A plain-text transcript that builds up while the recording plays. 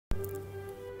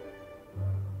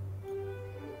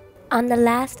On the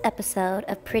last episode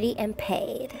of Pretty and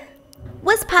Paid.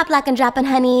 What's pop, lock, and droppin',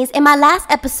 honeys? In my last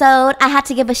episode, I had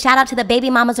to give a shout out to the baby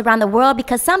mamas around the world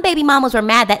because some baby mamas were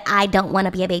mad that I don't want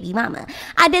to be a baby mama.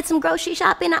 I did some grocery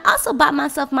shopping. I also bought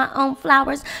myself my own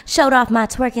flowers, showed off my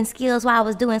twerking skills while I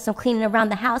was doing some cleaning around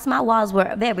the house. My walls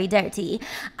were very dirty.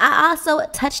 I also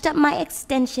touched up my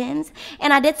extensions,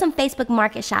 and I did some Facebook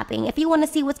market shopping. If you want to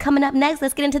see what's coming up next,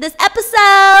 let's get into this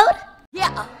episode.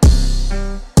 Yeah.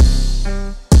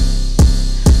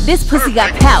 This pussy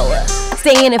got power,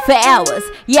 stay in it for hours.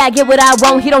 Yeah, I get what I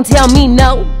want, he don't tell me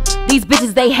no. These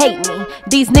bitches, they hate me.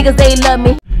 These niggas, they love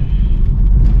me.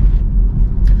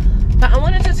 But I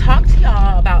wanted to talk to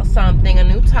y'all about something, a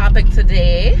new topic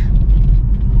today.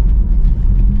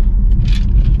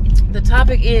 The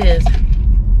topic is,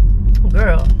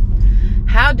 girl,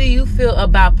 how do you feel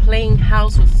about playing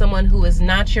house with someone who is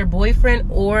not your boyfriend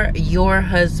or your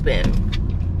husband?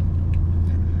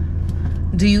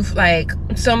 Do you like,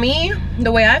 so me,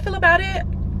 the way I feel about it,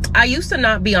 I used to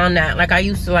not be on that. Like I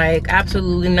used to like,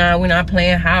 absolutely not, we're not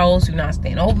playing house, we're not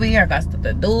staying over here, I got stuff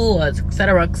to do,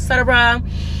 etc, etc.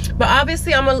 But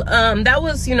obviously I'm a, that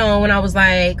was, you know, when I was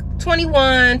like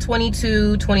 21,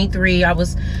 22, 23, I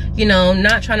was, you know,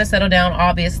 not trying to settle down,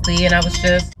 obviously. And I was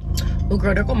just, oh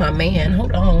girl, there go my man,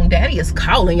 hold on, daddy is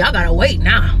calling, y'all gotta wait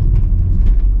now.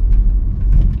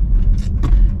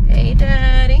 Hey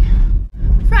daddy.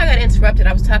 Before I got interrupted,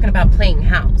 I was talking about playing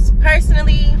house.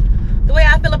 Personally, the way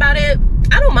I feel about it,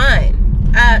 I don't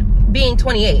mind being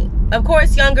 28. Of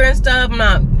course, younger and stuff,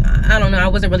 I don't know, I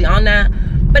wasn't really on that.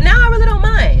 But now I really don't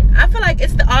mind. I feel like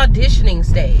it's the auditioning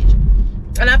stage.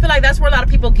 And I feel like that's where a lot of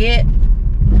people get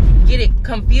it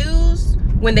confused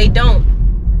when they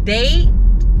don't date,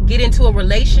 get into a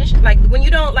relationship. Like when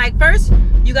you don't, like first,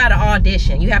 you gotta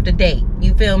audition. You have to date,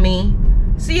 you feel me?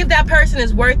 See if that person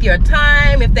is worth your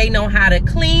time, if they know how to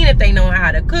clean, if they know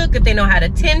how to cook, if they know how to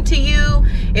tend to you,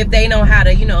 if they know how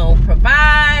to, you know,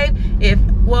 provide. If,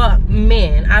 well,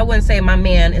 men, I wouldn't say my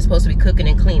man is supposed to be cooking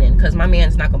and cleaning because my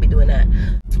man's not going to be doing that.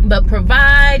 But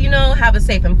provide, you know, have a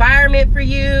safe environment for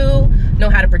you,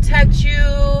 know how to protect you,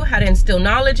 how to instill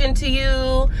knowledge into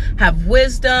you, have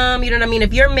wisdom, you know what I mean?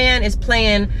 If your man is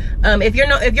playing, if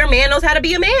your man knows how to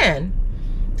be a man,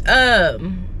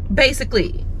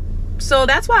 basically. So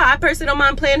that's why I personally don't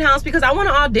mind playing house, because I want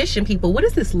to audition people. What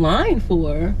is this line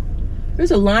for? There's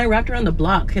a line wrapped around the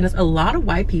block and it's a lot of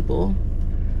white people.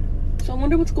 So I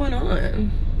wonder what's going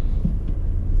on.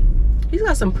 He's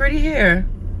got some pretty hair.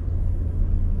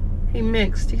 He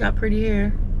mixed, he got pretty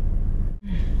hair.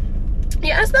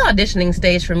 Yeah, it's the auditioning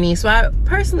stage for me. So I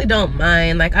personally don't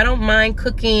mind. Like I don't mind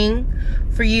cooking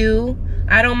for you.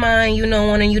 I don't mind, you know,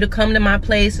 wanting you to come to my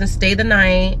place and stay the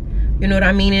night. You know what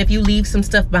I mean? And if you leave some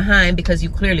stuff behind because you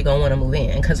clearly gonna want to move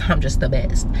in, because I'm just the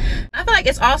best. I feel like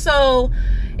it's also,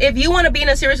 if you want to be in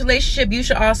a serious relationship, you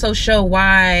should also show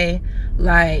why,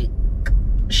 like,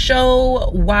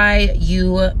 show why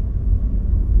you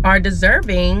are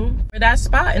deserving for that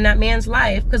spot in that man's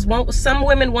life. Because some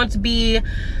women want to be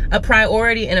a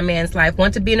priority in a man's life,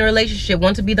 want to be in a relationship,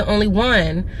 want to be the only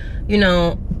one, you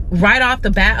know. Right off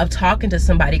the bat of talking to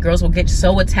somebody, girls will get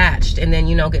so attached and then,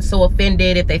 you know, get so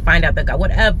offended if they find out that guy,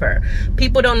 whatever.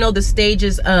 People don't know the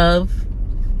stages of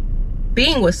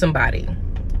being with somebody.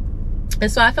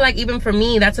 And so I feel like even for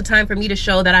me, that's a time for me to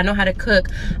show that I know how to cook,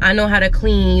 I know how to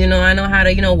clean, you know, I know how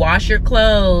to, you know, wash your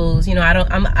clothes, you know,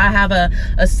 I have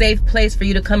a safe place for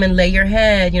you to come and lay your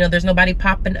head, you know, there's nobody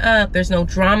popping up, there's no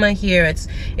drama here,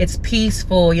 it's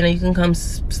peaceful, you know, you can come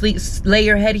sleep, lay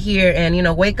your head here and, you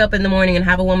know, wake up in the morning and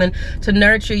have a woman to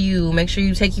nurture you, make sure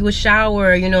you take you a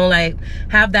shower, you know, like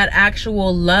have that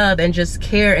actual love and just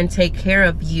care and take care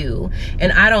of you.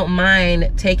 And I don't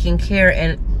mind taking care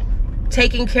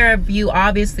of you,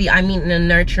 obviously, I mean in a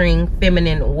nurturing,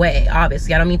 feminine way.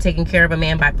 Obviously, I don't mean taking care of a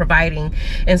man by providing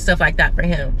and stuff like that for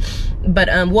him. But,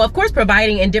 well, of course,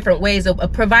 providing in different ways, of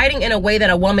providing in a way that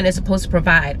a woman is supposed to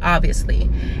provide, obviously.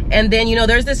 And then, you know,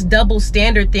 there's this double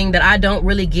standard thing that I don't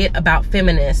really get about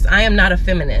feminists. I am not a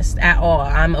feminist at all.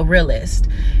 I'm a realist.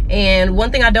 And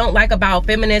one thing I don't like about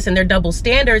feminists and their double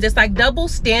standards, it's like double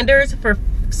standards for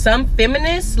some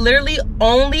feminists literally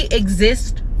only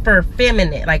exist for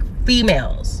feminine, like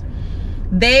females.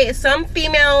 Some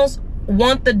females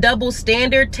want the double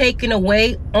standard taken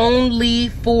away only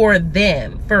for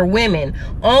them, for women.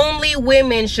 Only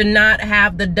women should not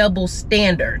have the double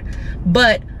standard.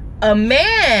 But a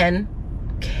man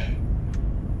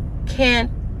can't,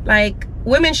 like,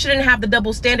 women shouldn't have the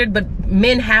double standard, but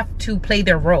men have to play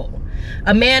their role.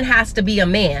 A man has to be a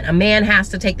man. A man has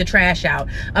to take the trash out.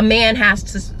 A man has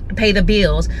to pay the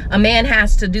bills. A man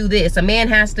has to do this. A man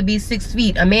has to be 6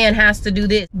 feet. A man has to do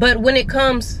this. But when it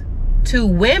comes to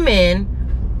women,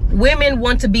 women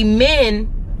want to be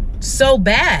men so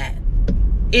bad.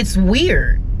 It's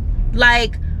weird.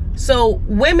 Like, so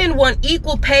women want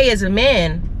equal pay as a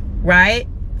man, right?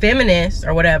 Feminists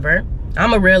or whatever.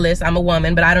 I'm a realist, I'm a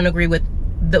woman, but I don't agree with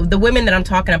the women that I'm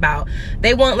talking about.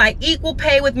 They want like equal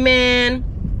pay with men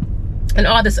and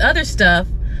all this other stuff,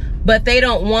 but they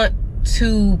don't want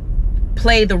to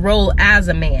play the role as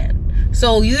a man.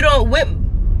 So you don't,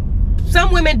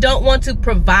 some women don't want to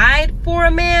provide for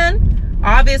a man.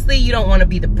 Obviously, you don't want to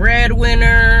be the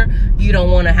breadwinner. You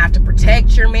don't want to have to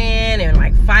protect your man and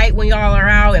like fight when y'all are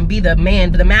out and be the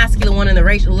man, the masculine one in the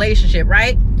relationship,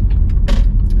 right?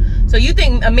 So you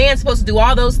think a man's supposed to do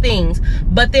all those things,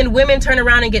 but then women turn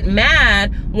around and get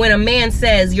mad when a man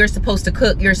says, you're supposed to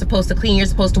cook, you're supposed to clean, you're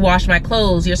supposed to wash my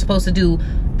clothes, you're supposed to do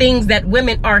things that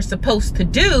women are supposed to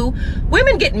do.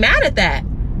 Women get mad at that.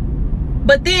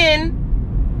 But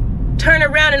then turn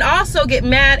around and also get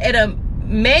mad at a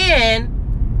man.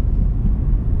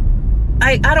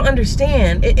 I don't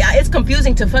understand. It's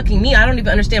confusing to fucking me. I don't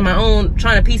even understand my own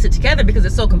trying to piece it together because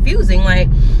it's so confusing. Like,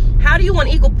 how do you want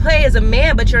equal pay as a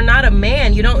man, but you're not a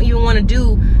man? You don't even want to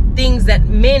do things that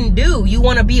men do. You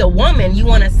want to be a woman. You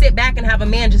want to sit back and have a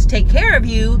man just take care of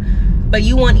you, but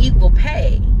you want equal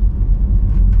pay.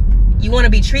 You want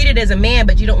to be treated as a man,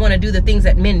 but you don't want to do the things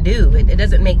that men do. It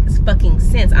doesn't make fucking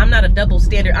sense. I'm not a double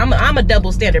standard. I'm a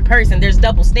double standard person. There's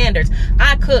double standards.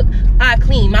 I cook, I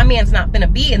clean. My man's not gonna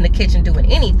be in the kitchen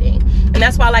doing anything. And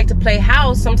that's why I like to play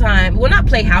house sometimes. Well, not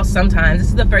play house sometimes. This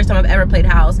is the first time I've ever played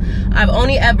house. I've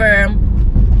only ever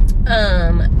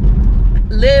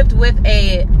lived with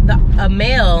a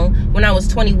male when I was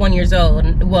 21 years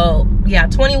old. Well, yeah,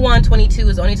 21, 22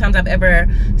 is the only times I've ever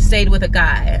stayed with a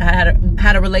guy. I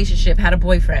had a relationship, had a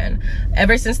boyfriend.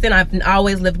 Ever since then, I've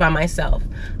always lived by myself.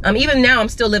 Even now, I'm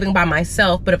still living by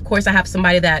myself, but of course, I have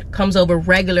somebody that comes over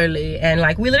regularly, and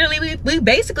like we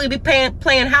basically be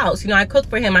playing house. You know, I cook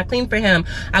for him, I clean for him,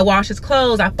 I wash his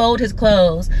clothes, I fold his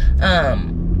clothes.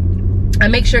 I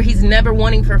make sure he's never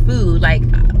wanting for food. Like,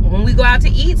 when we go out to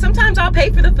eat, sometimes I'll pay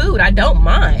for the food. I don't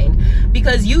mind,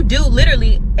 because you do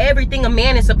literally everything a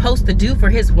man is supposed to do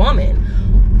for his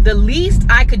woman. The least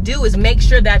I could do is make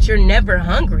sure that you're never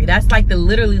hungry. That's like the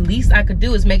literally least I could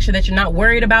do, is make sure that you're not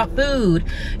worried about food.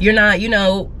 You're not, you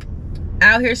know,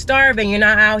 out here starving. You're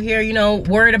not out here, you know,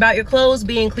 worried about your clothes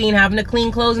being clean, having to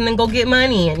clean clothes and then go get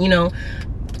money. And, you know,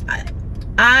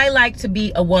 I like to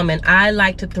be a woman. I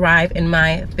like to thrive in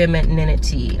my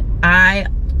femininity.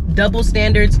 Double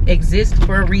standards exist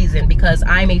for a reason, because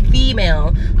I'm a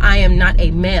female. I am not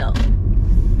a male.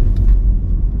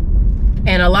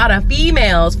 And a lot of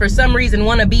females, for some reason,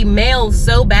 want to be males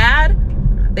so bad,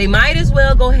 they might as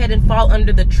well go ahead and fall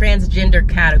under the transgender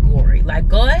category. Like,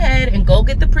 go ahead and go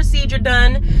get the procedure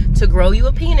done to grow you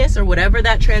a penis, or whatever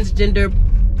that transgender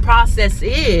process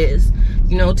is.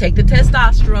 You know, take the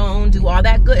testosterone, do all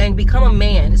that good, and become a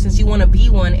man, since you want to be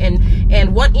one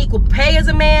and want equal pay as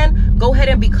a man. Go ahead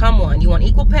and become one. You want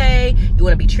equal pay, you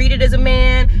want to be treated as a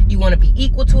man, you want to be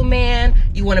equal to a man,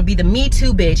 you want to be the Me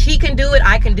Too bitch. He can do it,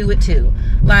 I can do it too.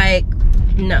 Like,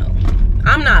 no,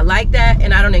 I'm not like that,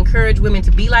 and I don't encourage women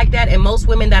to be like that. And most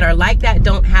women that are like that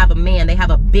don't have a man, they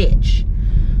have a bitch.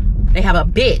 They have a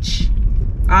bitch,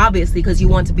 obviously, because you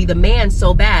want to be the man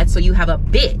so bad, so you have a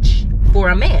bitch for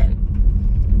a man.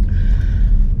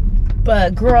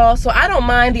 But girl, so I don't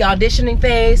mind the auditioning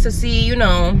phase to see, you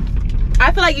know,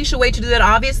 I feel like you should wait to do that,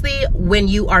 obviously, when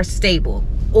you are stable,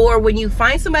 or when you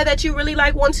find somebody that you really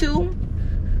like, want to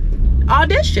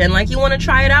audition. Like, you want to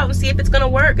try it out and see if it's gonna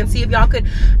work, and see if y'all could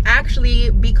actually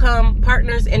become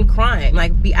partners in crime,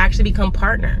 like actually become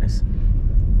partners.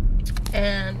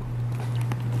 And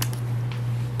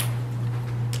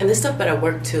this stuff better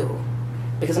work too,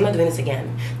 because I'm not doing this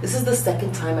again. This is the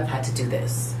second time I've had to do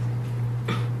this.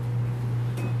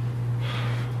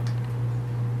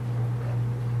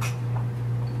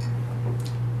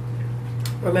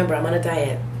 Remember, I'm on a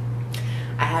diet.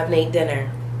 I haven't ate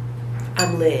dinner.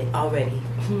 I'm lit already.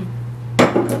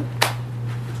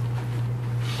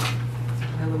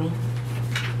 Remember me?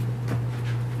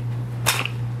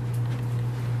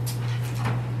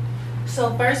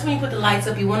 So first, when you put the lights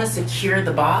up, you want to secure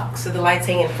the box so the light's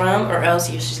hanging from, or else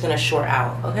you're just gonna short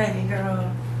out. Okay,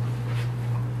 girl.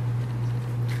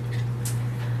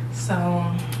 So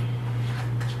I'm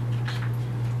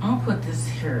gonna put this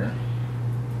here.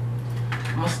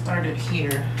 I'm gonna start it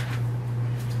here,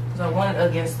 because I want it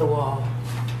against the wall.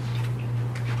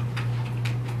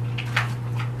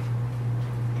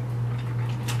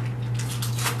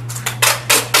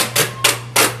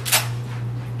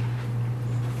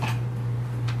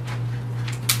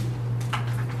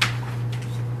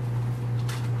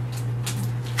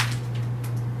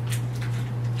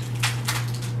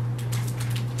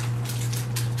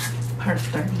 perk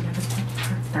 30. I just popped the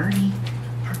perk 30.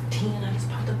 Perk 10. I just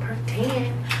popped the perk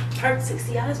 10. Perk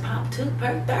 60. I just popped 2.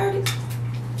 Perk 30.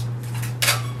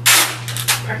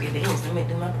 Perky dance. Let me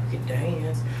do my perky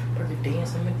dance. Perky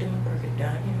dance. Let me do my perky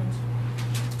dance.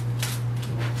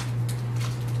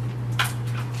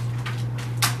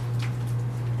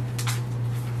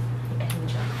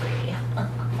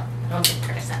 Don't get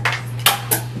criticized.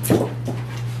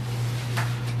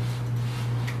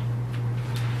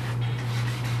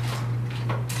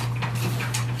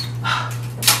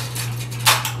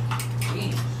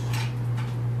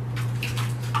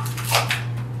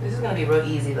 This is gonna be real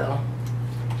easy though.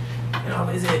 It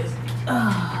always is.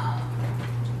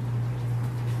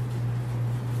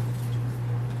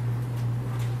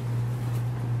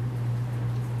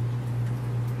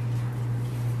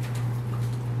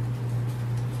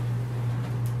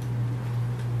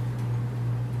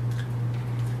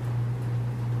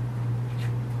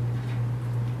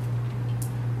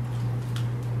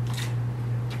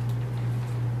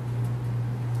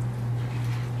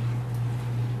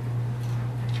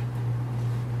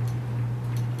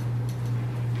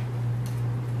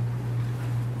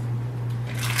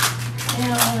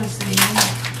 Yeah, honestly,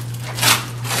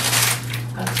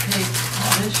 gotta take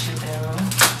all this shit down.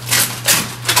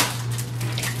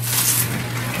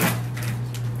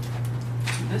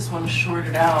 This one's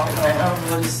shorted out, and I don't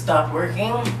really stop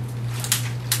working.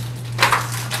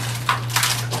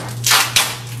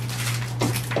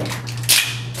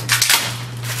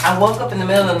 I woke up in the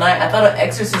middle of the night. I thought an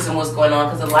exorcism was going on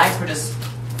because the lights were just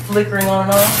flickering on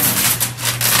and off.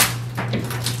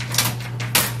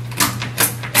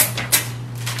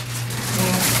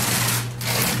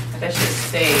 That shit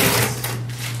stays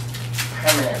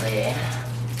permanently.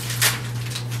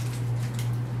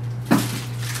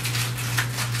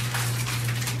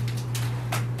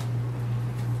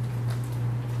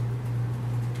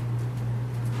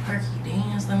 Perky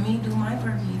dance, let me do my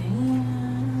perky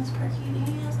dance. Perky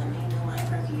dance, let me do my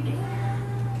perky dance.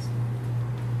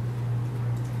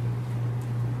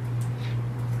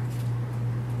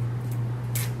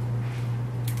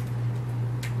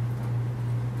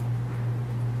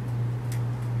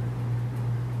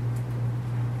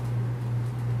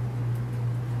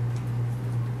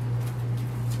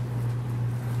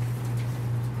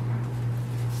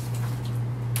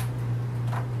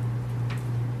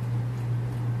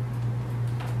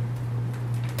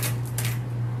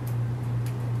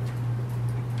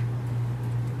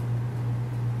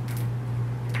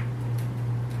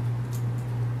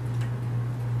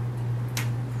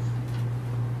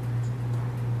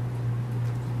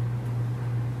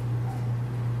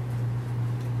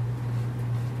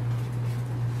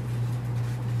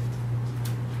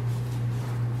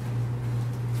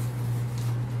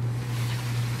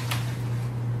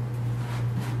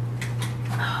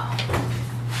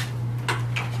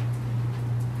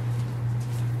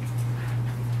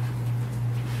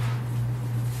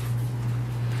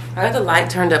 I got the light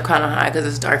turned up kind of high because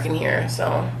it's dark in here,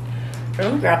 so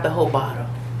let me grab the whole bottle.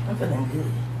 I'm feeling good.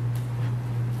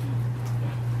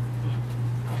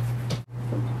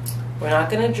 We're not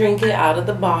gonna drink it out of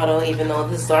the bottle, even though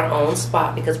this is our own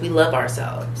spot, because we love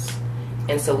ourselves.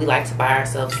 And so we like to buy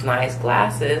ourselves nice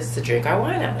glasses to drink our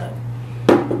wine out of.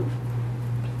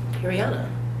 Ariana.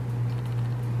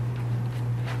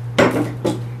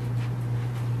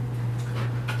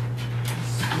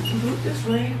 Move this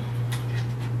way.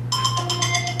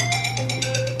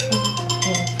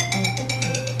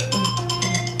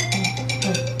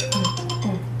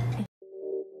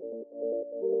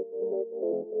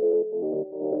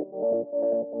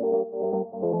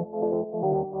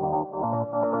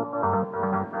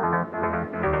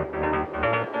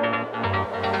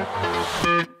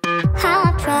 How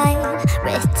I've tried,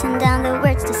 written down the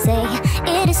words to say.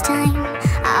 It is time.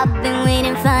 I've been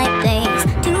waiting 5 days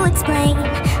to explain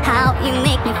how you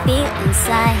make me feel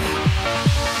inside.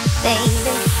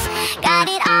 Baby, got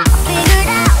it all figured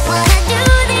out. Wanna do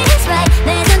this right.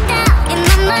 There's no doubt in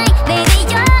my mind. Baby,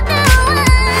 you're the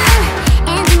one.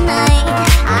 And tonight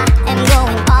I am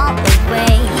going all the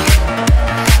way.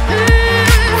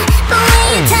 The way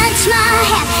you touch my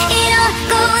hand, it all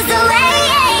goes away.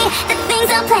 The things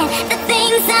I plan, the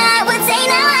things I would say.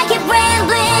 Now I keep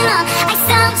rambling on. I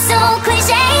sound so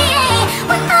cliche.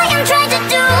 What I am trying to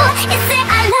do is say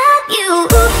I love you.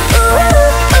 Ooh, ooh,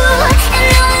 ooh, ooh. And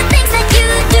all the things that you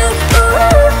do. Ooh,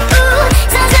 ooh, ooh.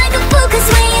 Sounds like a fool, 'cause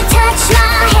when you touch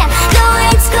my hair, the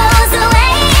words goes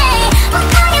away. What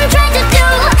I am trying to do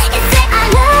is say I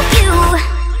love you.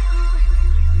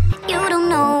 You don't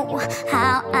know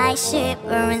how I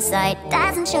shiver inside.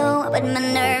 Doesn't show, but my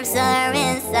nerves are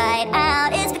inside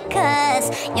out. It's because 'cause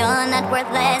you're not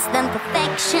worth less than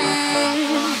perfection.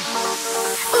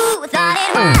 Ooh, thought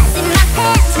it was in my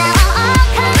pants, now I'm all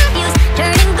confused,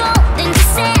 turning gold into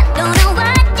sand. Don't know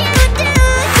what you do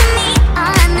to me. All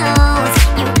I know is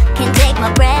you can take my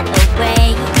breath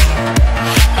away.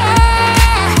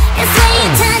 Yeah, 'cause when you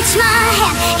touch my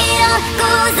hand, it all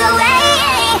goes away.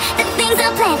 The things I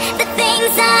planned, the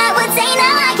things I would say,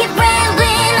 now I keep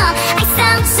rambling on. I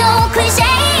sound so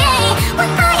cliche. What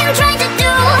I am trying to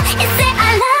do is say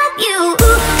I love you.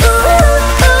 Ooh, ooh,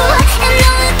 ooh, and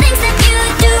all the things that you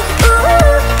do.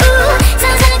 Ooh, ooh,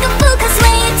 sounds like a fool, 'cause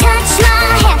when you touch my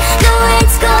hand, the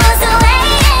words goes away.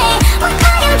 What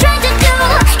I am trying to do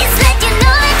is let you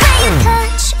know that when you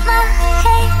touch my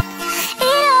hand,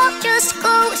 it all just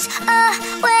goes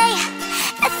away.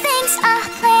 The things I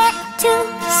plan to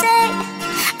say,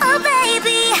 oh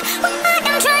baby, what I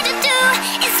am trying to do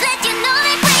is let you know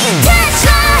that when you touch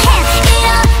my hand, it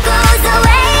all goes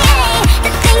away.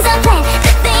 The things I plan,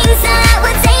 the things I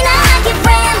would say, now I keep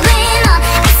rambling on.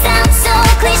 I sound so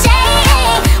cliche.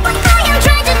 What I am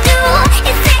trying to do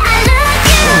is say I love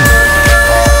you,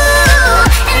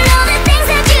 and all the things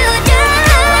that you do.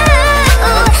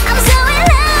 I'm so in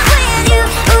love with you.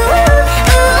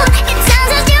 Ooh, it sounds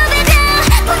so stupid now.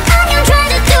 What I am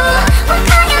trying to do, what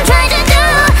I am trying to do,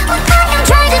 what I am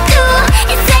trying to do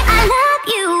is say I love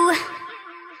you.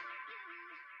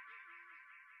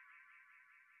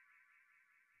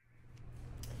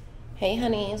 Hey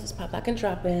honeys, let's pop back and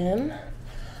drop in.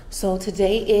 So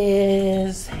today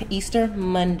is Easter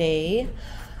Monday.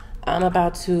 I'm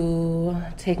about to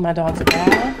take my dog to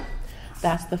bath.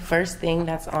 That's the first thing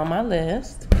that's on my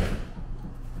list,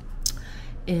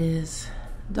 is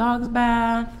dog's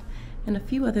bath and a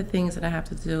few other things that I have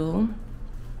to do.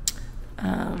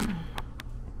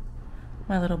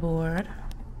 My little board.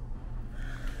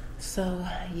 So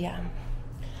yeah,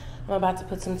 I'm about to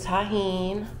put some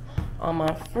tahini on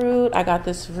my fruit. I got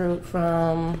this fruit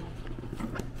from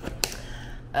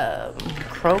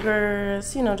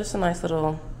Kroger's, you know, just a nice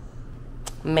little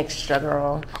mixture,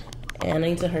 girl. And I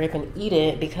need to hurry up and eat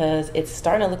it because it's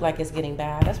starting to look like it's getting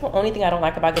bad. That's the only thing I don't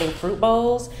like about getting fruit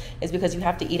bowls, is because you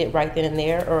have to eat it right then and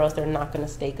there or else they're not gonna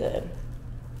stay good.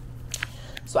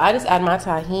 So I just add my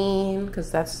tahini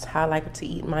because that's how I like to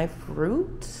eat my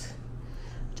fruit.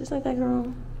 Just like that,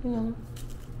 girl, you know.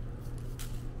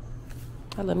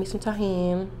 I love me some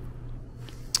tahini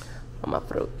on my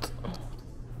fruit.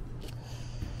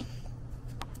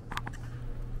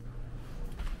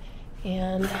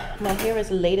 And my hair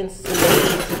is laid and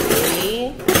slayed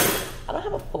today. I don't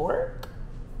have a fork.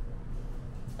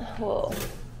 Well,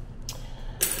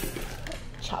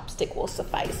 chopstick will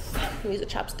suffice. I'll use a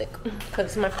chopstick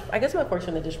because I guess my fork's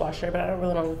in the dishwasher, but I don't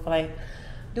feel like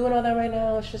doing all that right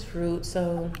now. It's just fruit.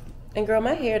 So, and girl,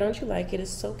 my hair, don't you like it?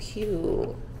 It's so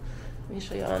cute. Let me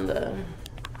show you on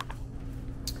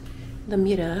the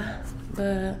mirror.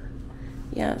 But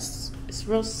yes, it's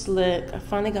real slick. I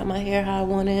finally got my hair how I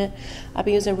want it. I've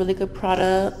been using really good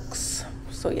products.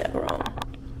 So yeah, girl,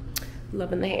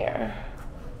 loving the hair.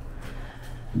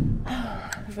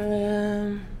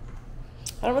 I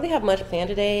don't really have much planned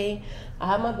today. I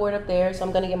have my board up there, so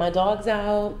I'm gonna get my dogs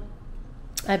out.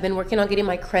 I've been working on getting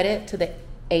my credit to the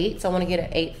 8, so I wanna get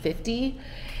an 850.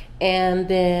 And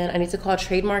then I need to call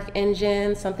Trademark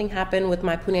Engine. Something happened with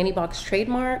my Punani Box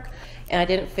trademark, and I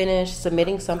didn't finish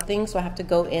submitting something, so I have to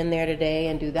go in there today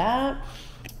and do that.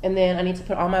 And then I need to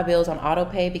put all my bills on auto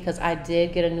pay because I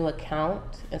did get a new account,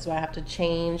 and so I have to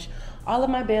change all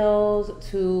of my bills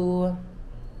to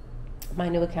my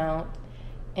new account.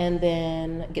 And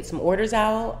then get some orders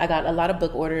out. I got a lot of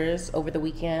book orders over the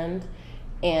weekend.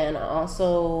 And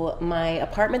also my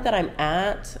apartment that I'm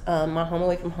at, my home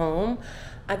away from home,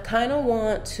 I kind of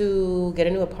want to get a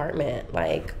new apartment.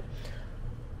 Like,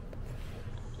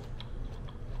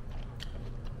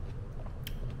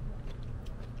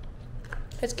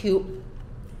 it's cute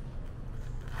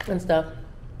and stuff,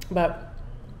 but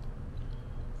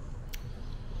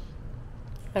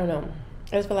I don't know.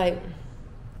 I just feel like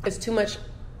it's too much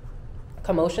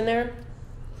commotion there.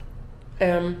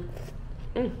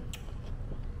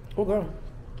 Oh girl.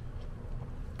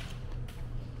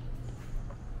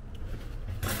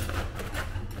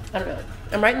 I don't know.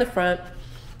 I'm right in the front,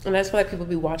 and I just feel like people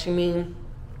be watching me.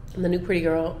 I'm the new pretty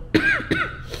girl.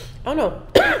 I don't know.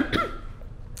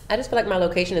 I just feel like my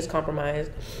location is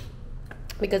compromised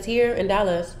because here in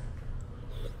Dallas,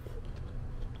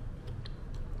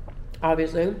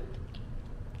 obviously,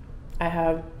 I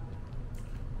have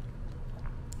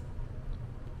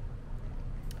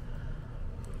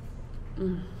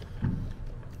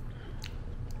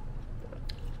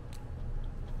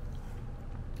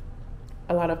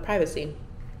a lot of privacy.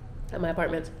 at my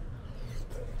apartment.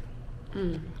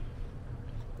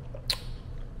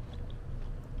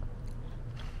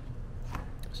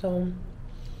 So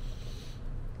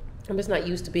I'm just not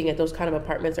used to being at those kind of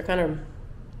apartments.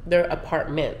 They're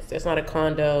apartments. It's not a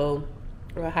condo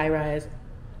or a high rise.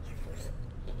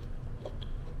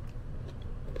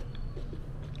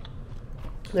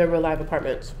 They're real live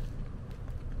apartments.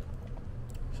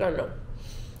 So I don't know.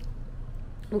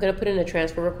 I'm gonna put in a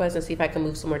transfer request and see if I can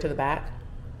move somewhere to the back.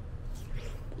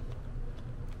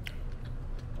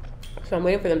 So I'm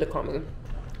waiting for them to call me.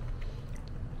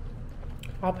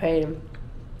 I'll pay.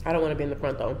 I don't want to be in the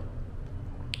front though.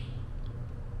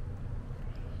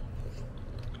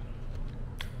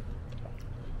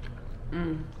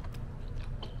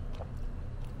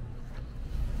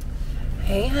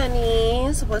 Hey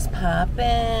honeys, what's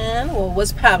poppin'? Well,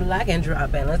 what's poppin', lock and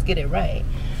droppin'? Let's get it right.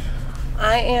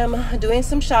 I am doing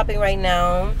some shopping right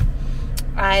now.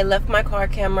 I left my car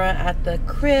camera at the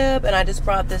crib and I just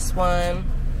brought this one.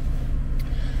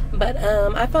 But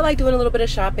I felt like doing a little bit of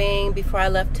shopping before I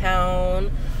left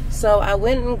town. So I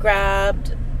went and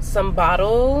grabbed some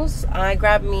bottles. I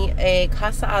grabbed me a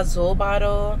Casa Azul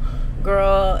bottle,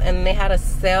 girl, and they had a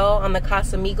sale on the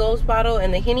Casamigos bottle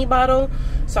and the Henny bottle.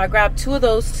 So I grabbed 2 of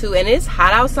those too, and it's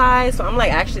hot outside, so I'm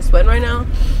like actually sweating right now.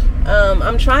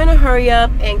 I'm trying to hurry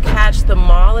up and catch the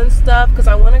mall and stuff because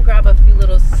I want to grab a few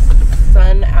little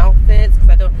sun outfits because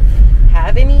I don't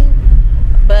have any.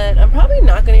 But I'm probably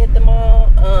not going to hit the mall,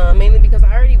 mainly because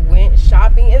I already went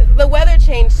shopping. The weather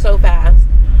changed so fast.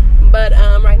 But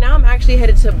right now I'm actually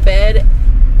headed to Bed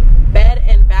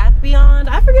and Bath Beyond.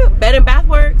 I forget, Bed and Bath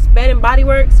Works, Bed and Body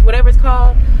Works, whatever it's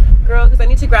called, girl, because I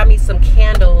need to grab me some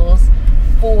candles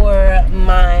for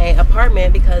my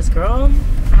apartment because, girl,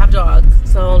 I have dogs.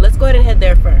 So let's go ahead and head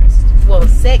there first. Well,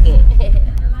 second.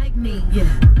 Like me, yeah.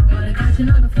 Gotta catch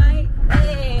another flight.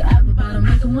 Hey, at the bottom,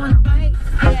 make them wanna bite.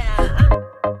 Yeah.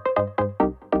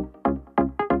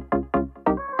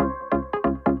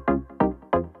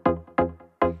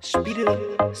 Speed it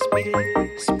up, speed it up,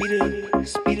 speed it up,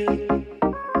 speed it up.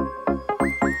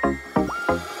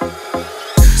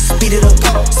 Speed it up,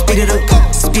 speed it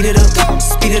up, speed it up,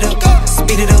 speed it up,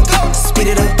 speed it up, speed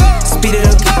it up, speed it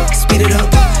up, speed it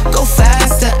up. Go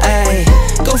faster, ayy,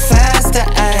 go faster,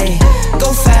 ayy,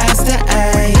 go faster,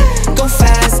 ayy, go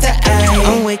faster, ayy.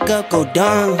 I'ma wake up, go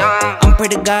dumb. I'm pray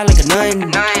to God like a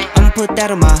nun. I'ma put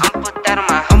that on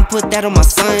my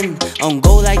son. On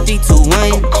go like 3, 2,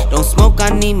 1. Don't smoke, I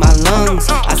need my lungs.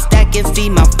 I stack and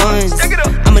feed my funds.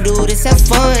 I'ma do this, have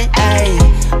fun, ayy.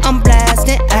 I'm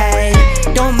blasting,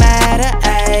 ayy. Don't matter,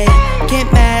 ayy.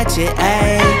 Can't match it,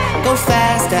 ayy. Go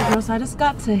faster. Girl, so I just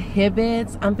got to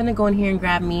Hibbett's. I'm gonna go in here and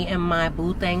grab me and my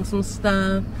boo thing some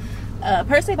stuff.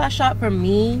 Personally, if I shop for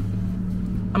me,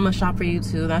 I'm gonna shop for you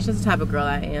too. That's just the type of girl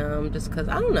I am. Just cause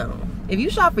I don't know. If you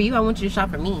shop for you, I want you to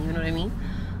shop for me. You know what I mean?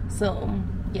 So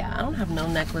yeah, I don't have no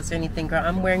necklace or anything, girl.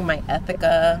 I'm wearing my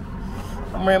Ethica.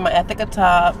 I'm wearing my Ethica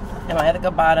top and my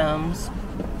Ethica bottoms.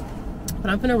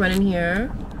 But I'm gonna run in here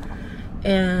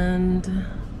and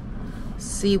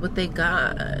see what they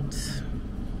got.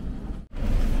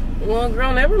 Well,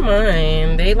 girl, never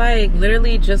mind. They like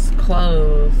literally just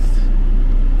closed.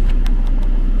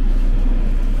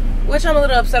 Which I'm a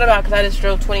little upset about because I just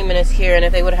drove 20 minutes here, and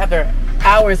if they would have their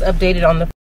hours updated on the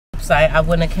website, I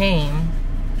wouldn't have came.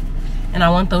 And I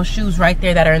want those shoes right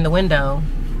there that are in the window.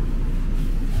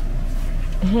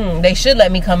 They should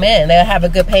let me come in. They'll have a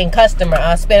good paying customer.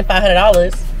 I'll spend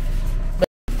 $500. But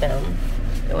them,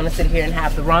 they want to sit here and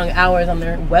have the wrong hours on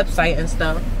their website and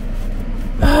stuff.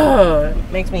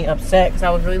 It makes me upset because I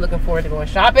was really looking forward to going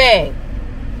shopping.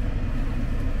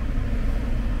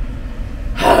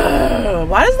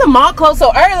 Why does the mall close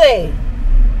so early?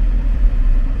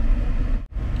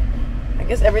 I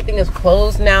guess everything is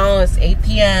closed now. It's 8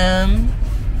 p.m.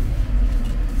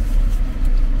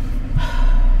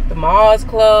 The mall is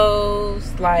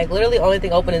closed. Like, literally only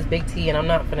thing open is Big T, and I'm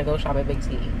not gonna go shop at Big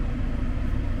T.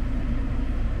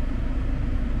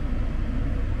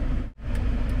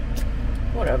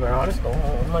 Whatever, I'll just go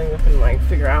home. I'm not even gonna like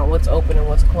figure out what's open and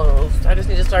what's closed. I just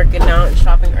need to start getting out and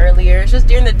shopping earlier. It's just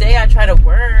during the day I try to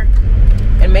work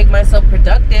and make myself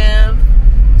productive.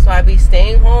 So I be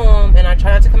staying home and I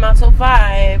try not to come out till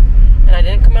 5. And I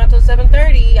didn't come out till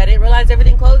 7:30. I didn't realize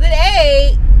everything closed at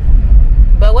 8.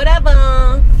 But whatever.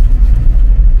 I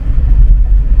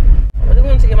really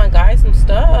wanted to get my guy some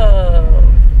stuff.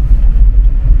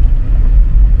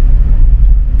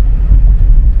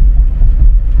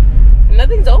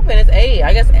 Nothing's open. It's 8.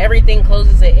 I guess everything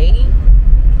closes at 8.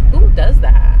 Who does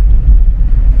that?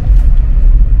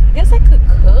 I guess I could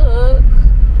cook.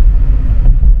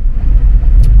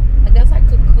 I guess I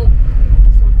could cook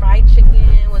some fried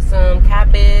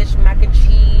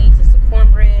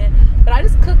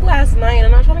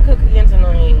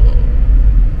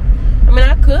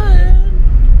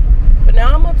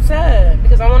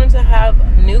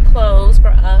new clothes for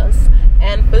us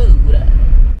and food.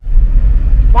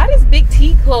 Why does Big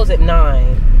T close at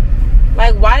 9?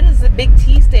 Like, why does the Big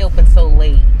T stay open so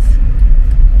late?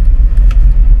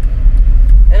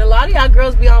 And a lot of y'all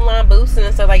girls be online boosting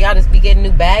and stuff, like y'all just be getting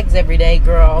new bags every day,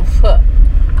 girl.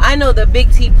 I know the Big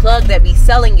T plug that be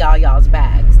selling y'all's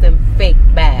bags, them fake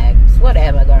bags,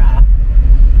 whatever, girl.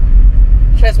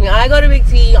 Trust me, I go to Big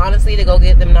T honestly to go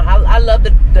get them. I love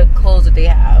the clothes that they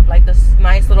have, like this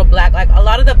nice little black, like a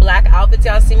lot of the black outfits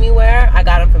y'all see me wear, I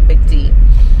got them from Big T.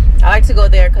 I like to go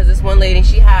there because this one lady,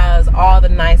 she has all the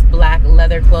nice black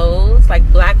leather clothes, like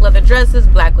black leather dresses,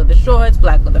 black leather shorts,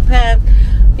 black leather pants.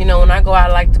 You know, when I go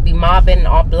out, I like to be mobbing in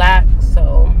all black,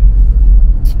 so.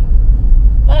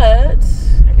 But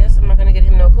I guess I'm not going to get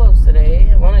him no clothes today.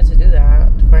 I wanted to do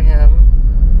that for him.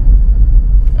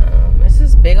 It's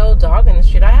this big old dog in the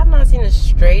street. I have not seen a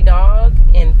stray dog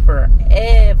in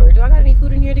forever. Do I got any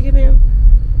food in here to give him?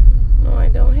 No, I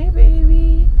don't. Hey,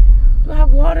 baby. Do I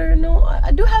have water? No,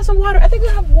 I do have some water. I think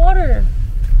I have water.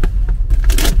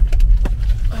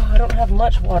 Oh, I don't have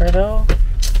much water, though.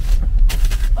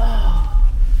 Oh,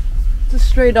 it's a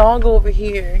stray dog over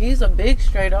here. He's a big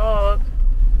stray dog.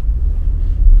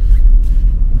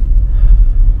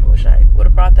 I wish I would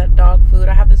have brought that dog food.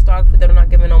 I have this dog food that I'm not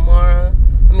giving Omara.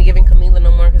 I'm giving Camila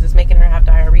no more because it's making her have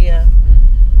diarrhea.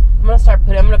 I'm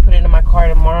gonna put it in my car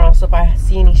tomorrow, so if I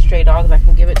see any stray dogs, I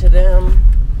can give it to them.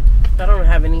 I don't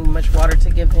have any much water to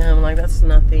give him. Like, that's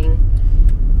nothing.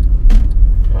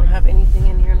 I don't have anything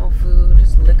in here, no food,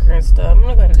 just liquor and stuff. I'm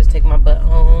gonna go ahead and just take my butt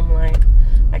home. Like,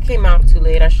 I came out too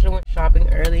late. I should have went shopping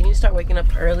early. You need to start waking up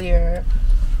earlier.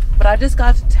 But I just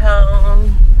got to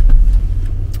town,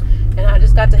 and I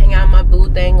just got to hang out my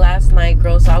boo thing last night,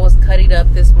 girl. So I was cuttied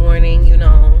up this morning, you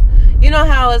know. You know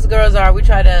how us girls are. We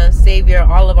try to savor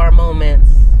all of our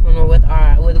moments when we're with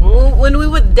when we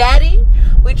with daddy.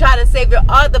 We try to savor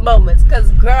all the moments,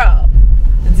 cause girl,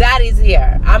 daddy's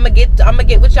here. I'ma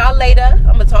get with y'all later.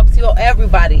 I'm gonna talk to you,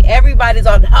 everybody. Everybody's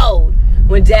on hold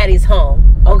when daddy's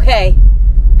home. Okay,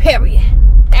 period.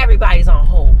 Everybody's on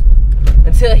hold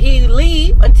until he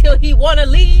wanna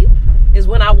leave is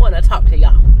when I wanna talk to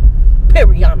y'all.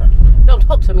 Period. Don't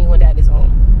talk to me when daddy's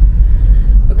home.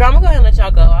 But girl, I'm gonna go ahead and let y'all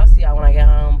go. I'll see y'all when I get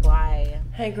home. Bye.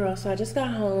 Hey girl, so I just got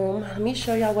home. Let me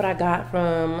show y'all what I got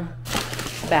from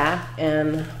Bath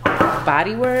and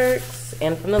Body Works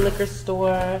and from the liquor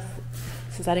store,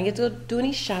 since I didn't get to do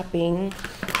any shopping.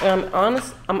 And I'm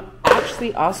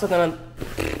actually also gonna,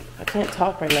 I can't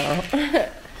talk right now. I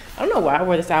don't know why I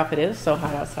wore this outfit. It's so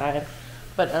hot outside.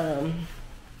 But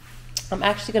I'm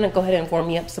actually gonna go ahead and warm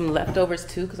me up some leftovers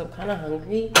too, because I'm kind of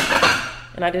hungry.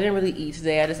 And I didn't really eat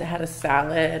today. I just had a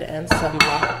salad and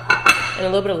a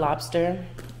little bit of lobster.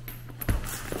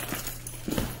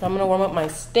 So I'm gonna warm up my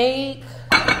steak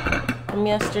from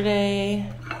yesterday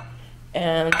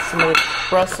and some of the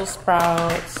Brussels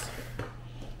sprouts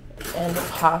and the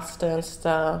pasta and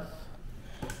stuff.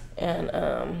 And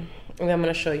then I'm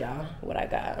gonna show y'all what I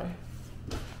got.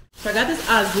 So I got this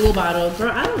Azul bottle.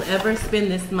 Girl, I don't ever spend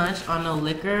this much on no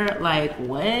liquor. Like,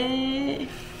 what?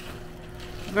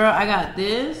 Girl, I got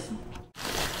this.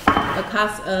 A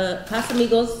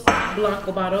Casamigos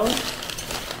Blanco bottle.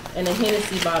 And a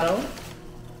Hennessy bottle.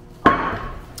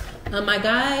 My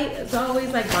guy is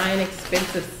always like buying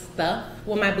expensive stuff.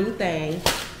 Well, my boo thing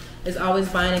is always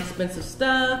buying expensive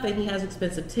stuff, and he has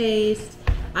expensive taste.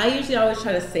 I usually always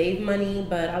try to save money,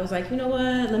 but I was like, you know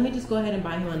what? Let me just go ahead and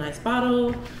buy him a nice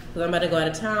bottle, because I'm about to go out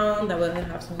of town. That way he'll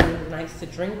have something nice to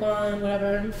drink on,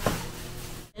 whatever.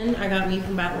 And I got me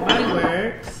from Bath & Body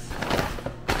Works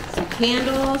some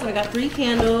candles. I got 3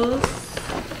 candles.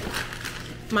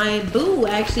 My boo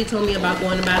actually told me about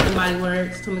going to Bath & Body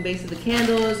Works. Told me basically the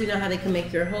candles, you know how they can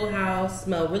make your whole house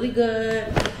smell really good.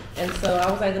 And so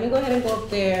I was like, let me go ahead and go up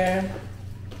there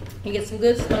and get some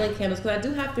good smelling candles, because I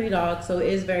do have 3 dogs, so it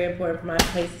is very important for my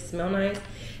place to smell nice.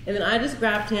 And then I just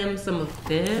grabbed him some of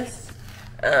this.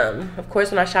 Of course,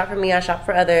 when I shop for me, I shop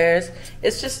for others.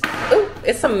 It's just,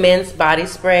 it's some men's body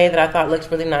spray that I thought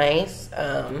looks really nice.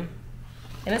 And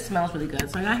it smells really good.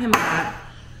 So I got him that.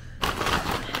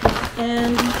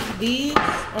 And these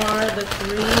are the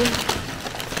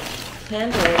 3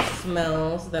 candle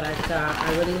smells that I got.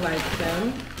 I really like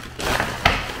them.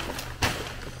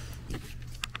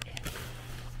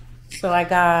 So I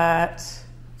got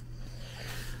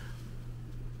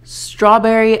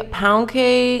strawberry pound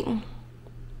cake.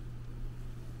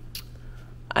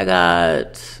 I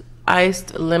got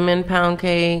iced lemon pound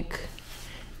cake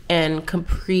and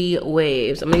Capri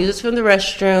waves. I'm gonna use this from the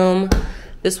restroom,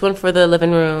 this one for the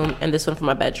living room, and this one for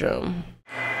my bedroom.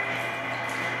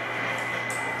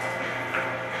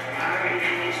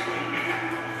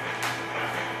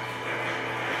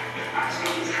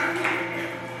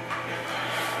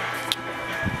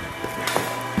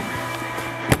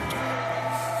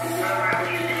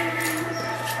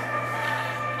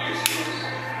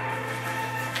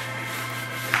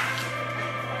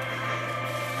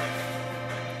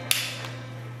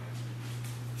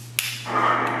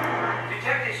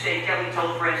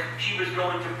 was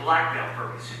going to blackmail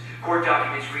Ferguson. Court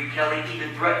documents read Kelly even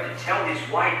threatened to tell his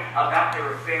wife about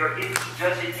their affair if he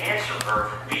doesn't answer her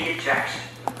via text.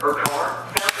 Her car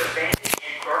found abandoned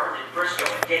and burned in Frisco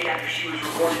a day after she was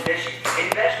reported missing.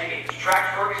 Investigators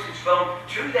tracked Ferguson's phone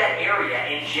to that area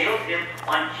and jailed him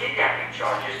on kidnapping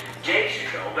charges days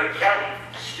ago, but Kelly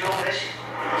still missing.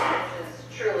 This is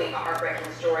truly a heartbreaking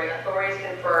story. Authorities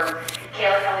confirm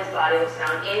Kayla Kelly's body was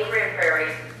found in Grand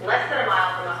Prairie, less than a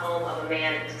mile from the home of a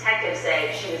man detectives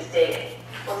say she was dating.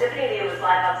 Well, Tiffany Lee was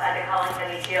live outside the Collin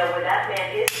County Jail where that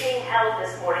man is being held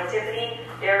this morning. Tiffany,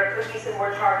 there could be some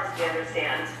more charges, we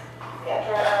understand.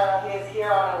 Yeah, he is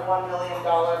here on a $1 million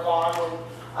bond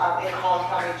in Collin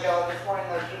County Jail. This morning,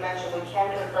 like you mentioned, we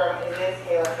can confirm it is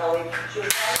Kayla Kelly. She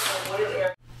was found in the wooded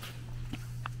area.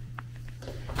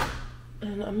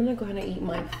 And I'm gonna go ahead and eat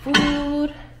my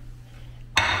food,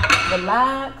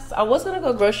 relax. I was gonna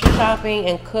go grocery shopping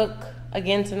and cook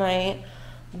again tonight,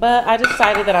 but I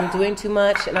decided that I'm doing too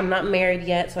much and I'm not married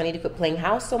yet, so I need to quit playing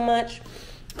house so much.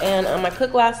 And I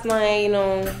cooked last night, you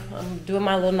know, I'm doing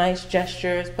my little nice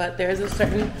gestures, but there's a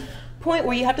certain point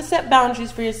where you have to set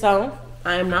boundaries for yourself.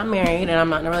 I am not married and I'm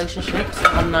not in a relationship, so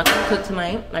I'm not gonna cook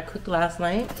tonight. I cooked last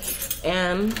night,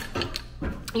 and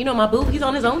you know, my boo, he's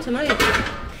on his own tonight.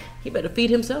 He better feed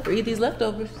himself or eat these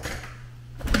leftovers.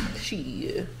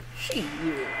 Shit.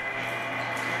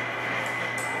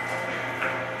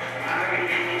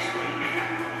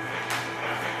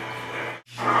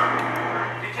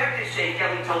 Detectives say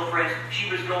Kelly told friends she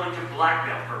was going to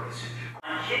blackmail Ferguson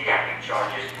on kidnapping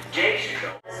charges days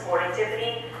ago. This morning,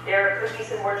 Tiffany, there could be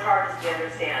some more charges, we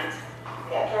understand.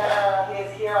 Yeah, he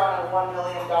is here on a $1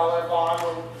 million bond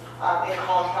in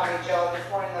Collin County Jail. This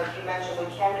morning, like you mentioned, we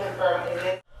can confirm it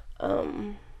is.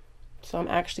 So I'm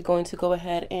actually going to go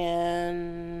ahead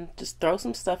and just throw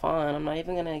some stuff on. I'm not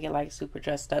even gonna get like super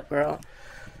dressed up, girl.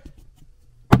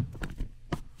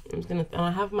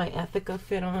 I have my Ethica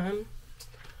fit on.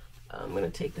 I'm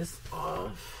gonna take this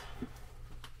off.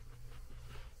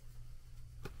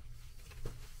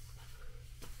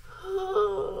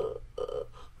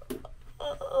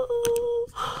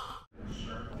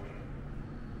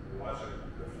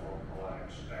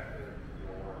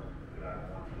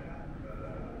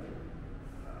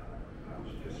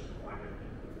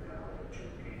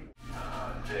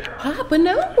 Papa,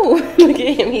 no. Look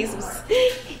at him.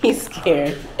 He's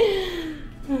scared.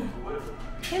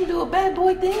 Him do a bad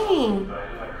boy thing.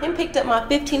 Him picked up my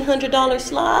 $1,500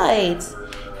 slides.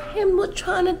 Him was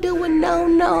trying to do a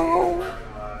no.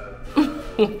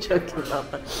 I'm joking,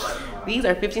 Papa. These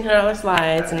are $1,500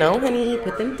 slides. No, honey,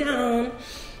 put them down.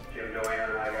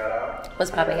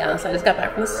 What's popping out? So I just got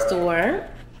back from the store.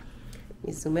 Let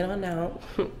me zoom it on out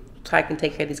so I can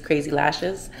take care of these crazy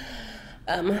lashes.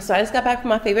 So I just got back from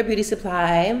my favorite beauty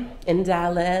supply in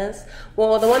Dallas.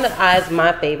 Well, the one that is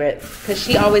my favorite because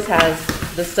she always has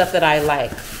the stuff that I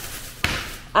like.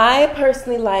 I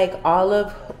personally like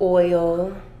olive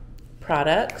oil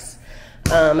products.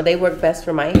 They work best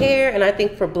for my hair, and I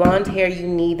think for blonde hair you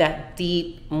need that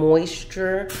deep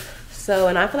moisture. So,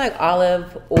 and I feel like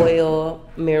olive oil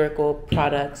miracle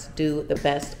products do the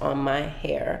best on my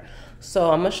hair.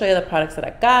 So I'm gonna show you the products that I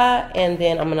got, and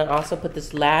then I'm gonna also put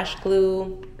this lash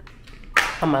glue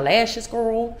on my lashes,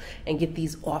 girl, and get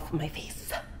these off my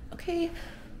face, okay?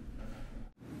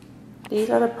 These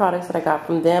are the products that I got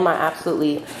from them. I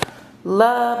absolutely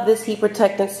love this heat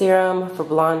protectant serum for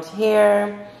blonde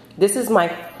hair. This is my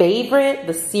favorite,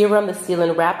 the serum, the seal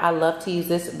and wrap. I love to use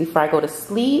this before I go to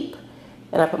sleep,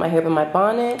 and I put my hair in my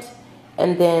bonnet.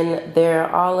 And then their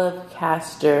olive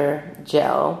castor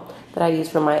gel that I use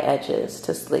for my edges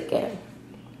to slick in.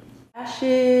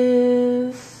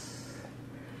 Lashes.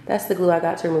 That's the glue I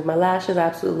got to remove my lashes. I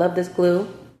absolutely love this glue.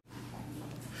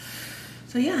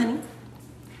 So yeah, honey.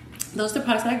 Those are the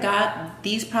products that I got.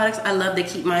 These products I love. They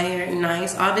keep my hair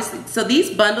nice, obviously. So these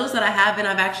bundles that I have, and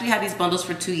I've actually had these bundles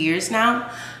for 2 years now.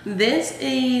 This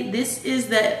is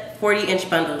the 40-inch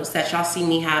bundles that y'all see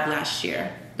me have last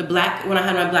year. The black, when I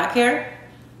had my black hair,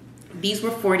 these were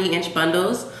 40-inch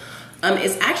bundles.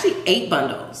 It's actually 8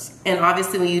 bundles. And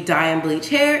obviously when you dye and bleach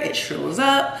hair, it shrivels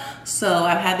up. So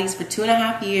I've had these for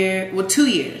 2.5 years, well, 2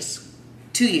 years.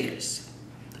 2 years.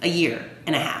 A year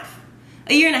and a half.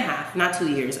 A year and a half, not 2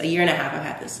 years. A year and a half I've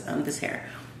had this hair.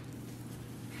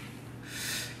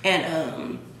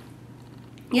 And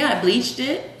yeah, I bleached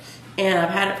it, and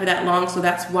I've had it for that long, so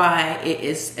that's why it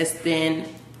is as thin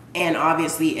and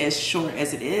obviously as short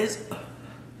as it is.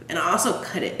 And I also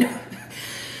cut it.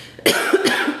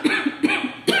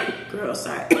 Girl,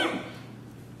 sorry.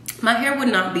 My hair would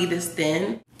not be this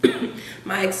thin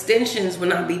My extensions would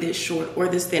not be this short or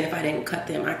this thin if I didn't cut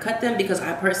them. I cut them because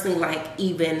I personally like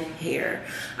even hair.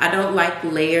 I don't like the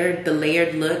layered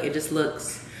look. It just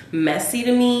looks messy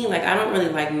to me. Like, I don't really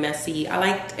like messy. I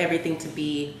like everything to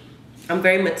be, I'm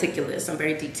very meticulous. I'm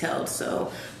very detailed.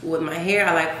 So with my hair,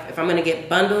 I like, if I'm gonna get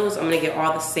bundles, I'm gonna get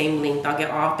all the same length. I'll get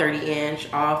all 30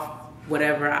 inch, off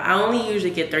whatever. I only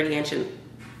usually get 30 inch and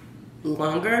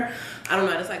longer. I don't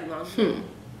know, I just like long.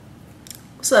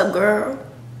 What's up, girl?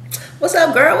 What's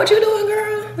up, girl? What you doing,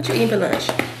 girl? What you eating for lunch?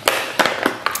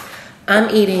 I'm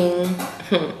eating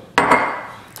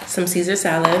some Caesar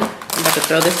salad. I'm about to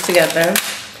throw this together.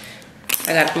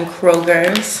 I got it from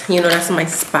Kroger's. You know, that's my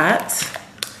spot.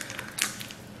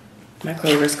 My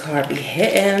Kroger's card be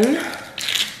hitting.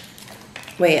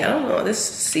 Wait, I don't know. This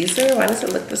Caesar, why does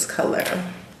it look this color?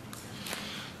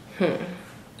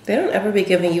 They don't ever be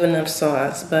giving you enough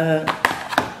sauce, but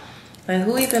like,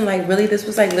 who even, like, really, this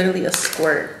was like literally a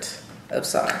squirt of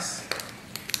sauce.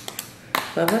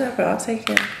 But whatever, I'll take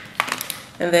it.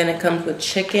 And then it comes with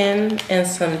chicken and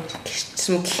some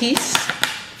cheese.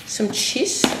 Some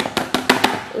cheese.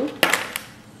 Ooh.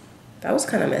 That was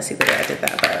kind of messy the way I did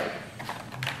that, but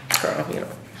girl, you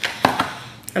know.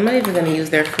 I'm not even gonna use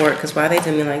their fork because why they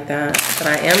do me like that? But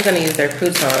I am gonna use their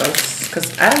croutons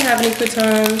because I don't have any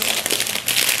croutons.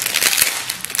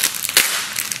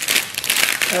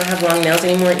 I don't have long nails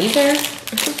anymore either.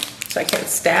 So I can't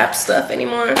stab stuff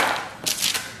anymore.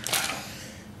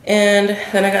 And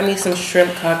then I got me some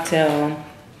shrimp cocktail,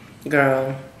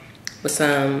 girl, with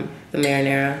the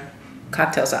marinara.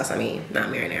 Cocktail sauce, I mean, not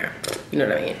marinara. You know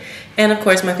what I mean? And of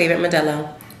course, my favorite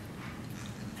Modelo.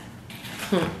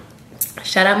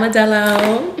 Shout out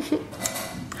Modelo.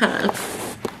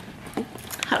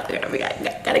 We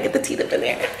gotta get the teeth up in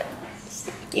there.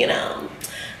 You know,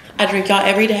 I drink y'all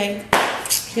every day.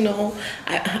 You know,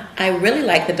 I really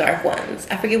like the dark ones.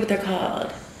 I forget what they're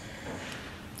called.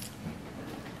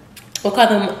 We'll call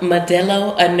them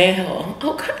Modelo Anejo.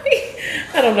 Okay.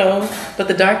 I don't know. But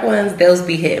the dark ones, those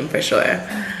be hitting for sure.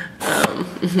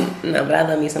 No, but I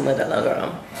love me some Modelo,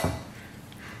 girl.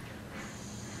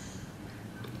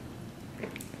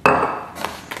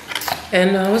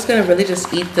 And I was gonna really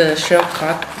just eat the shrimp.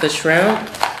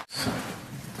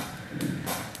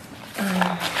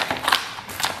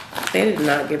 They did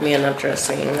not give me enough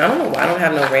dressing. I don't know why I don't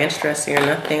have no ranch dressing or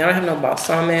nothing. I don't have no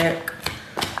balsamic,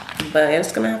 but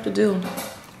it's gonna have to do.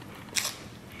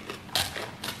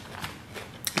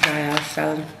 Dry ass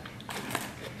salad.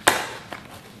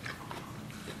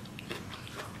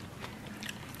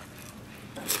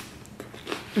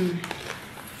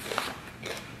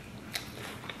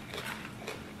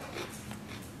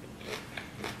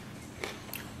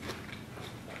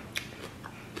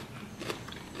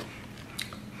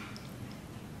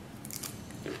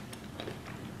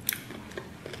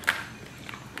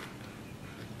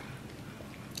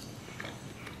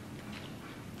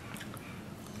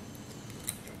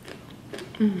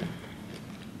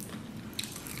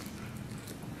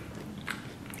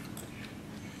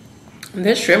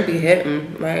 This shrimp be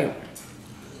hitting, like,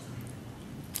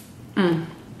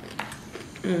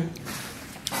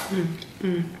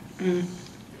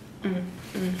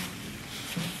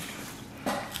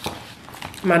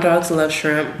 My dogs love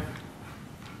shrimp.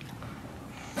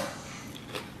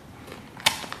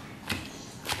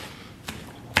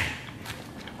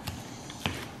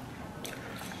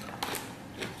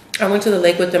 I went to the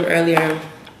lake with them earlier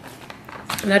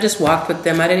and I just walked with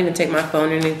them. I didn't even take my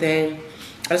phone or anything.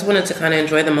 I just wanted to kind of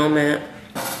enjoy the moment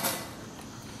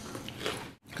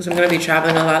because I'm going to be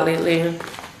traveling a lot lately.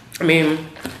 I mean,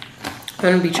 I'm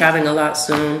going to be traveling a lot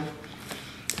soon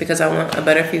because I want a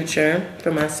better future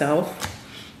for myself.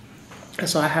 And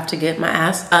so I have to get my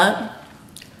ass up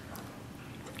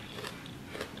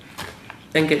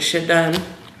and get shit done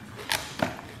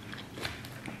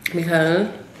because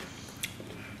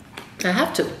I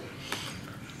have to.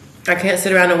 I can't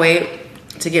sit around and wait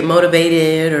to get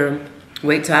motivated or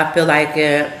wait till I feel like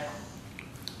it.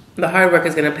 The hard work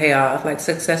is gonna pay off. Like,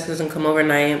 success doesn't come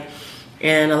overnight.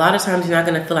 And a lot of times you're not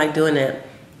gonna feel like doing it.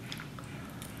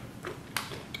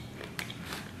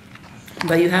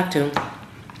 But you have to.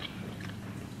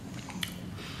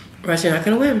 Or else you're not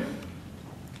gonna win.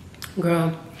 Girl.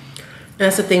 And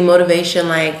that's the thing, motivation,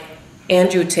 like,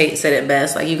 Andrew Tate said it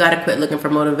best, like, you gotta quit looking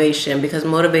for motivation because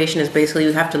motivation is basically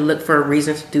you have to look for a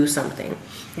reason to do something.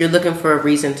 You're looking for a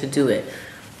reason to do it.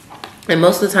 And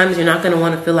most of the times you're not gonna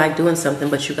wanna feel like doing something,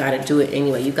 but you gotta do it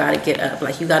anyway. You gotta get up,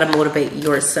 like, you gotta motivate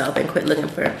yourself and quit looking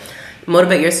for,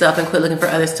 motivate yourself and quit looking for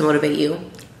others to motivate you.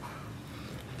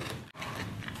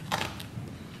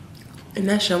 And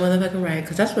that's your motherfucking right,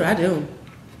 because that's what I do.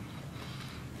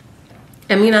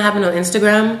 And me not having no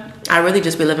Instagram, I really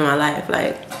just be living my life.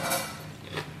 Like,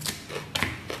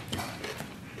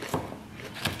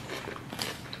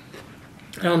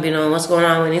 I don't be knowing what's going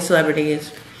on with these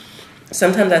celebrities.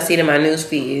 Sometimes I see it in my news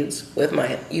feeds with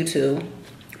my YouTube,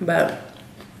 but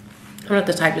I'm not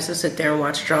the type just to sit there and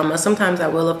watch drama. Sometimes I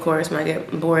will, of course, when I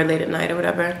get bored late at night or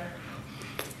whatever.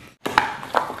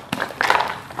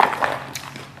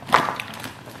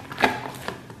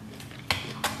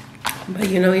 But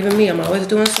you know, even me, I'm always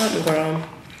doing something, girl.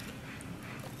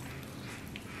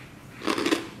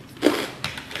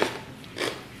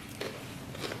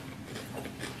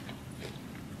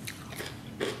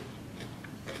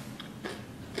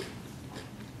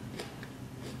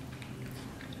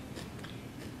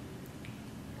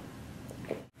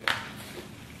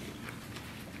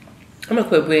 I'm gonna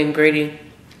quit being greedy,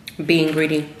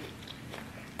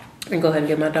 and go ahead and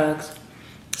give my dogs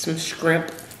some shrimp.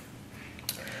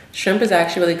 Shrimp is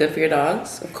actually really good for your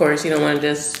dogs. Of course, you don't want to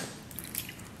just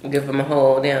give them a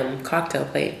whole damn cocktail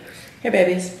plate. Here,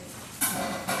 babies.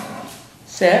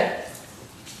 Sit.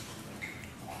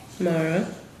 Mara.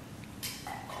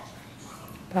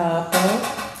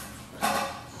 Papa.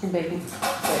 Baby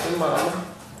mama.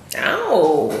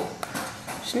 Ow.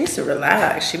 She needs to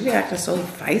relax. She be acting so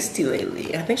feisty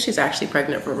lately. I think she's actually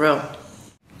pregnant for real.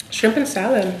 Shrimp and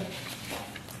salad.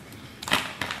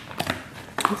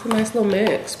 It's a nice little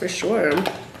mix for sure. If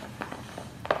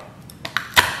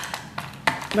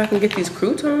I can get these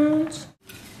croutons.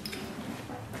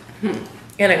 And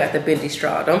I got the bendy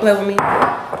straw. Don't play with me.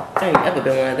 I ain't never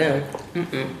been one of them.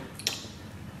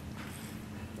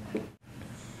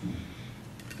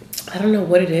 I don't know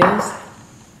what it is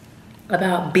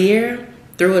about beer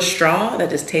through a straw that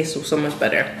just tastes so much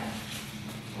better.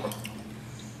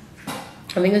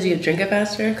 I think as you drink it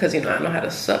faster, because you know I know how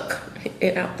to suck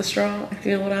it out the straw, if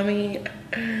you know what I mean.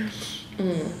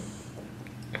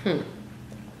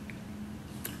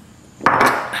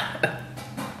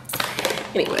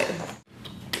 Anyway,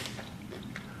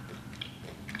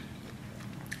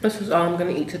 this is all I'm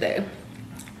gonna eat today,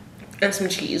 and some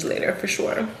cheese later for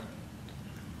sure.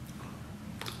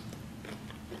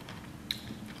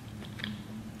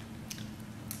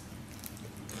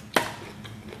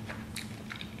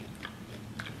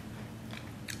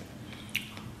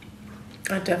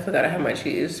 I definitely gotta have my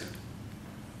cheese.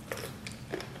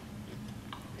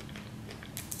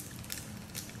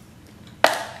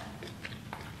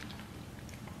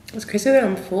 It's crazy that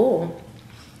I'm full.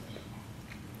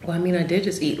 Well, I mean, I did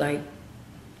just eat like,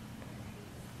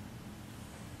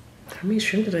 how many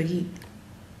shrimp did I eat?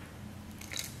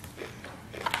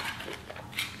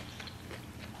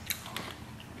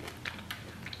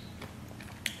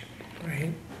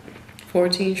 Right,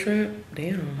 14 shrimp,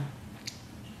 damn.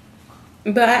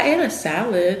 But I ate a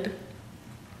salad.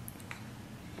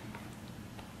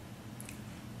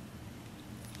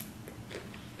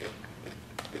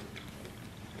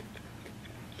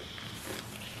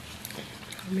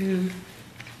 I mean,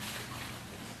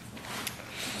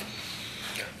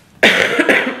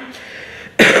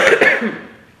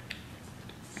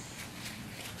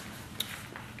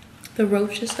 the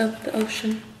roaches of the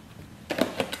ocean.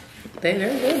 They're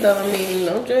good though. I mean,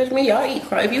 don't judge me. Y'all eat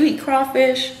if you eat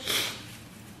crawfish.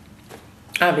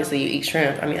 Obviously, you eat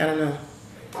shrimp. I mean, I don't know.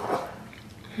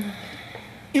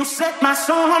 You set my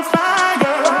soul on fire.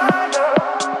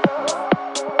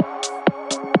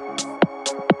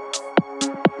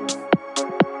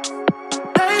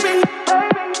 Baby,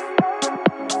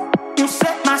 you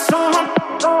set my soul on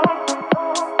fire.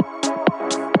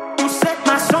 You set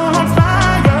my soul on fire.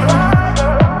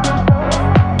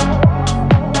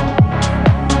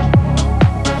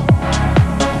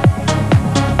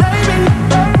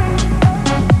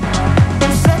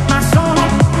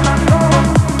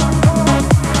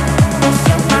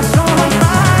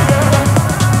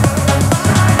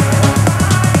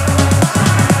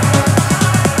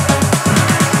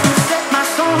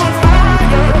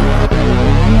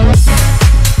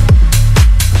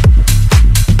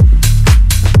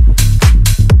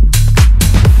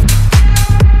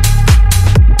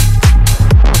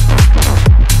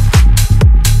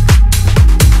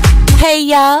 Hey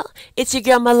y'all, it's your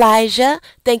girl MeeLizjah.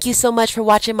 Thank you so much for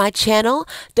watching my channel.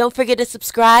 Don't forget to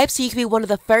subscribe so you can be one of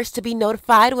the first to be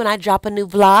notified when I drop a new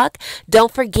vlog.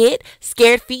 Don't forget,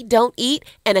 scared feet don't eat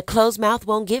and a closed mouth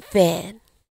won't get fed.